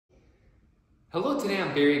Hello, today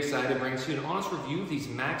I'm very excited to bring to you an honest review of these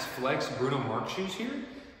MaxFlex Bruno Marc shoes here.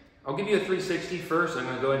 I'll give you a 360 first. I'm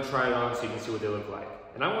going to go ahead and try it on so you can see what they look like.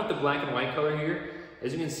 And I want the black and white color here.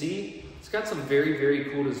 As you can see, it's got some very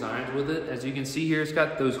cool designs with it. As you can see here, it's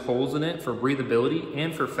got those holes in it for breathability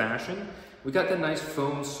and for fashion. We got that nice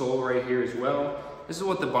foam sole right here as well. This is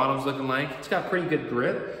what the bottom's looking like. It's got pretty good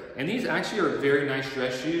grip. And these actually are very nice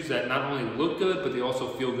dress shoes that not only look good, but they also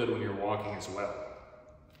feel good when you're walking as well.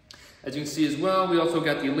 As you can see as well, we also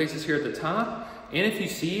got the laces here at the top. And if you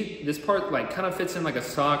see, this part kind of fits in like a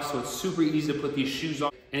sock, so it's super easy to put these shoes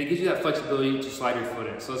on. And it gives you that flexibility to slide your foot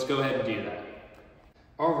in. So let's go ahead and do that.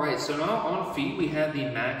 All right, so now on feet, we have the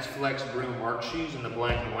MaxFlex Bruno Marc shoes in the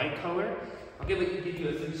black and white color. I'll give you a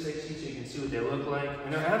 360 so you can see what they look like.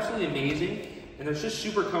 And they're absolutely amazing. And they're just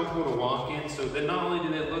super comfortable to walk in. So that not only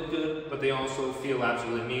do they look good, but they also feel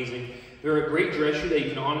absolutely amazing. They're a great dress shoe that you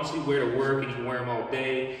can honestly wear to work, and you can wear them all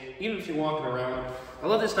day, even if you're walking around. I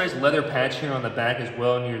love this nice leather patch here on the back as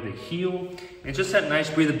well near the heel. And just that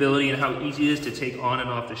nice breathability and how easy it is to take on and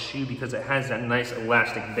off the shoe because it has that nice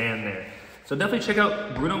elastic band there. So definitely check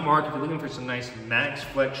out Bruno Marc if you're looking for some nice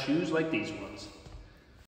MaxFlex shoes like these ones.